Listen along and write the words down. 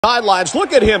Sidelines.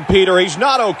 Look at him, Peter. He's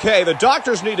not okay. The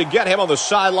doctors need to get him on the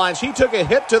sidelines. He took a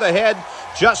hit to the head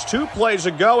just 2 plays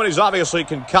ago, and he's obviously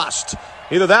concussed.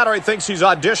 Either that or he thinks he's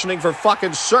auditioning for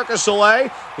fucking Circus Soleil.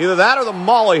 Either that or the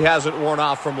molly hasn't worn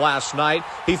off from last night.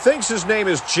 He thinks his name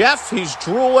is Jeff. He's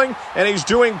drooling, and he's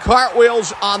doing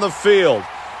cartwheels on the field.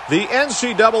 The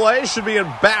NCAA should be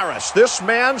embarrassed. This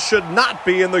man should not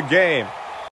be in the game.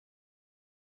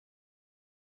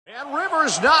 And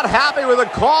Rivers not happy with the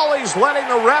call. He's letting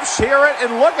the refs hear it.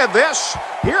 And look at this.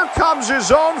 Here comes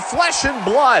his own flesh and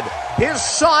blood. His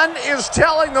son is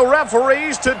telling the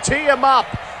referees to tee him up.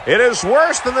 It is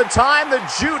worse than the time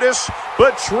that Judas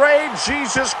betrayed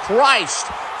Jesus Christ.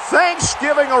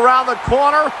 Thanksgiving around the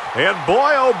corner. And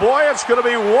boy, oh boy, it's going to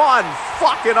be one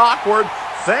fucking awkward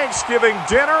Thanksgiving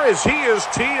dinner as he is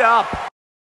teed up.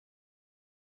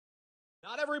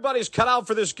 Not everybody's cut out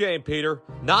for this game, Peter.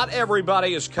 Not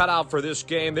everybody is cut out for this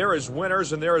game. There is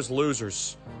winners and there is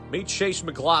losers. Meet Chase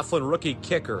McLaughlin, rookie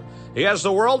kicker. He has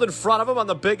the world in front of him on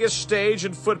the biggest stage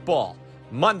in football,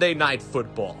 Monday Night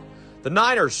Football. The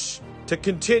Niners to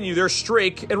continue their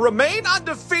streak and remain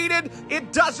undefeated.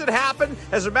 It doesn't happen.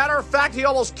 As a matter of fact, he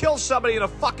almost killed somebody in a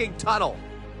fucking tunnel.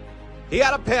 He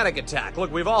had a panic attack.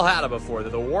 Look, we've all had them before.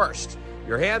 They're the worst.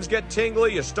 Your hands get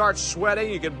tingly. You start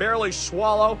sweating. You can barely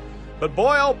swallow. But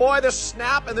boy, oh boy, this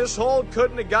snap and this hold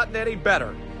couldn't have gotten any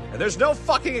better. And there's no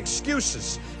fucking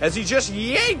excuses as he just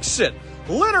yanks it,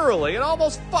 literally, and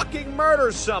almost fucking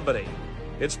murders somebody.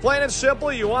 It's plain and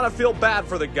simple, you want to feel bad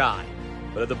for the guy.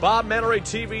 But at the Bob Menery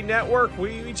TV network,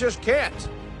 we just can't.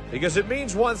 Because it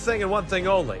means one thing and one thing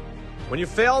only. When you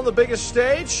fail on the biggest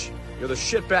stage, you're the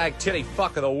shitbag titty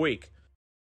fuck of the week.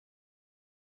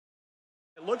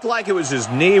 It looked like it was his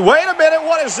knee. Wait a minute,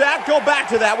 what is that? Go back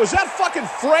to that. Was that fucking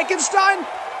Frankenstein?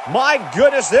 My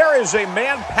goodness, there is a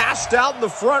man passed out in the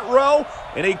front row,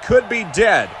 and he could be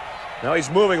dead. Now he's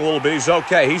moving a little bit. He's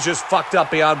okay. He's just fucked up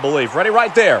beyond belief. Ready?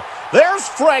 Right there. There's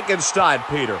Frankenstein,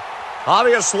 Peter.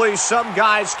 Obviously, some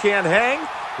guys can't hang.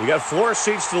 You got floor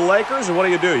seats to the Lakers, and what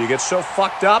do? You get so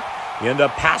fucked up, you end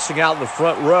up passing out in the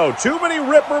front row. Too many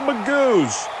Ripper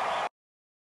Magoos.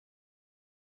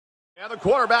 And the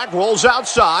quarterback rolls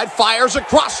outside, fires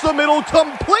across the middle,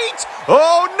 complete.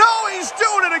 Oh, no, he's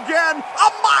doing it again.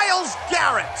 A Myles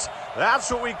Garrett.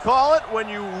 That's what we call it when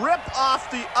you rip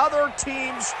off the other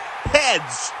team's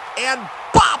heads and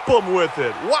bop them with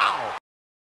it. Wow.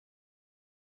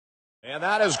 And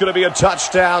that is going to be a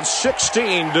touchdown,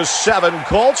 16-7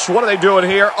 Colts. What are they doing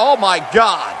here? Oh, my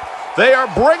God. They are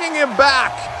bringing him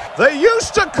back. They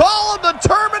used to call him the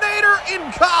Terminator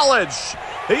in college.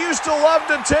 He used to love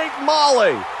to take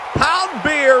Molly, pound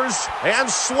beers, and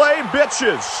slay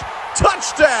bitches.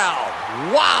 Touchdown!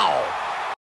 Wow!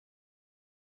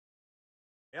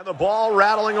 And the ball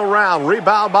rattling around.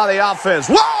 Rebound by the offense.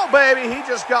 Whoa, baby! He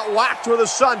just got whacked where the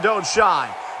sun don't shine.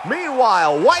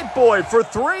 Meanwhile, white boy for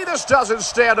 3. This doesn't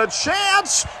stand a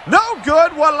chance. No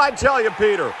good. What did I tell you,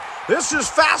 Peter? This is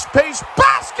fast-paced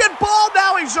basketball.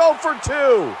 Now he's 0 for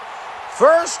 2.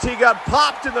 First, he got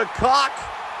popped in the cock.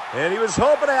 And he was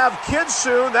hoping to have kids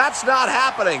soon. That's not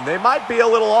happening. They might be a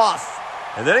little off.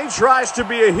 And then he tries to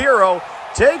be a hero,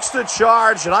 takes the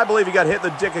charge, and I believe he got hit in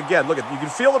the dick again. Look, you can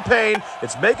feel the pain.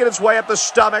 It's making its way up the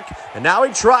stomach. And now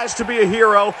he tries to be a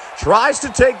hero, tries to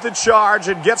take the charge,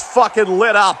 and gets fucking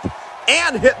lit up.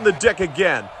 And hit in the dick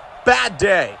again. Bad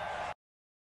day.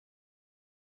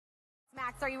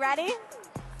 Max, are you ready?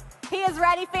 He is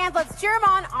ready, fans. Let's cheer him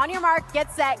on. On your mark,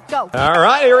 get set, go. All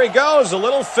right, here he goes. The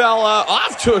little fella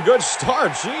off to a good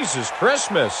start. Jesus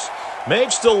Christmas.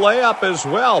 Makes the layup as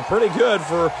well. Pretty good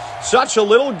for such a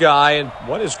little guy. And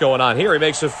what is going on here? He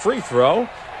makes a free throw.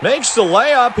 Makes the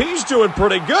layup. He's doing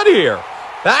pretty good here.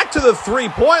 Back to the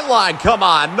three-point line. Come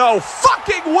on. No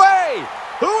fucking way.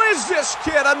 Who is this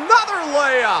kid? Another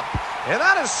layup. And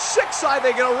that is 6, I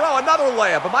think, in a row. Another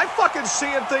layup. Am I fucking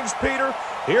seeing things, Peter?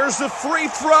 Here's the free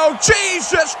throw.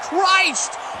 Jesus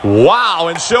Christ! Wow,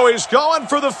 and so he's going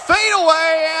for the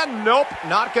fadeaway, and nope,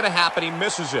 not going to happen. He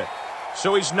misses it.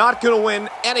 So he's not going to win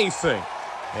anything.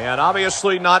 And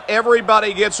obviously not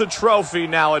everybody gets a trophy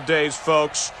nowadays,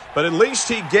 folks, but at least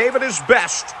he gave it his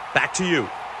best. Back to you.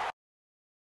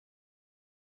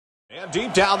 And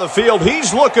deep down the field,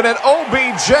 he's looking at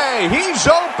OBJ. He's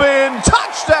open.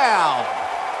 Touchdown!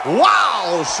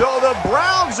 Wow, so the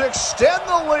Browns extend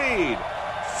the lead.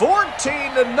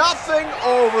 14-0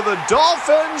 over the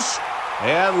Dolphins.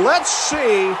 And let's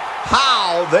see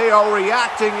how they are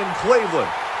reacting in Cleveland.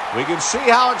 We can see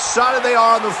how excited they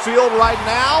are on the field right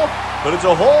now, but it's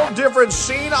a whole different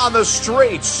scene on the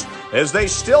streets as they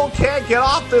still can't get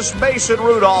off this Mason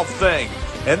Rudolph thing.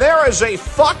 And there is a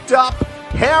fucked up,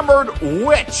 hammered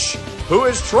witch who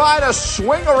is trying to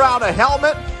swing around a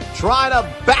helmet, trying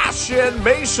to bash in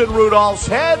Mason Rudolph's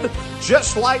head,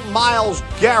 just like Myles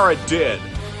Garrett did.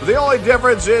 The only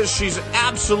difference is she's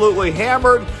absolutely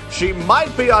hammered. She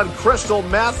might be on crystal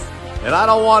meth, and I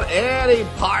don't want any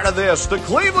part of this. The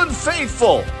Cleveland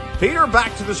faithful. Peter,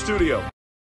 back to the studio.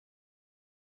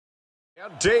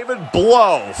 And David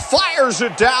Blow fires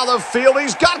it down the field.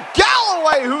 He's got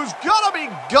Galloway, who's going to be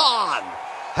gone.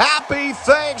 Happy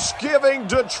Thanksgiving,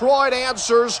 Detroit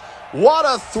answers. What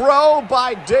a throw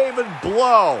by David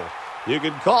Blow. You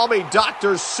can call me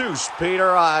Dr. Seuss,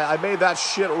 Peter. I made that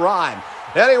shit rhyme.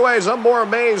 Anyways, I'm more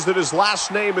amazed that his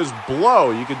last name is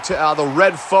Blow. You can tell the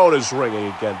red phone is ringing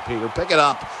again, Peter. Pick it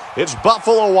up. It's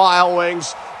Buffalo Wild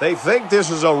Wings. They think this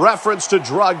is a reference to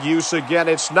drug use. Again,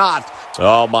 it's not.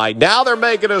 Oh, my. Now they're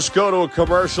making us go to a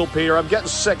commercial, Peter. I'm getting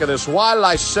sick of this. Why did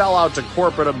I sell out to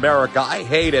corporate America? I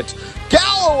hate it.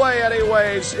 Galloway,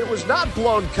 anyways. It was not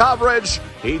blown coverage.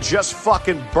 He just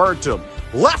fucking burnt him.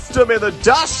 Left him in the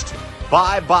dust.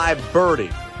 Bye-bye,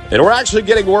 birdie. And we're actually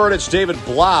getting word it's David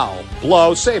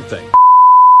Blow, same thing.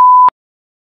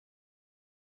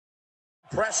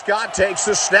 Prescott takes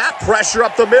the snap, pressure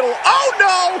up the middle. Oh,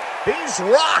 no! He's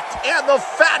rocked. And the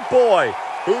fat boy,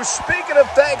 who, speaking of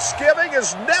Thanksgiving,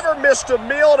 has never missed a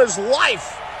meal in his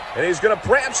life. And he's going to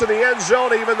prance in the end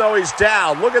zone even though he's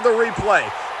down. Look at the replay.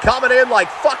 Coming in like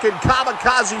fucking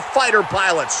kamikaze fighter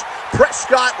pilots.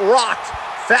 Prescott rocked.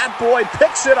 Fat boy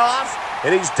picks it off.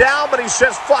 And he's down, but he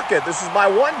says, fuck it. This is my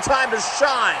one time to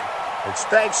shine. It's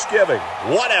Thanksgiving.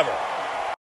 Whatever.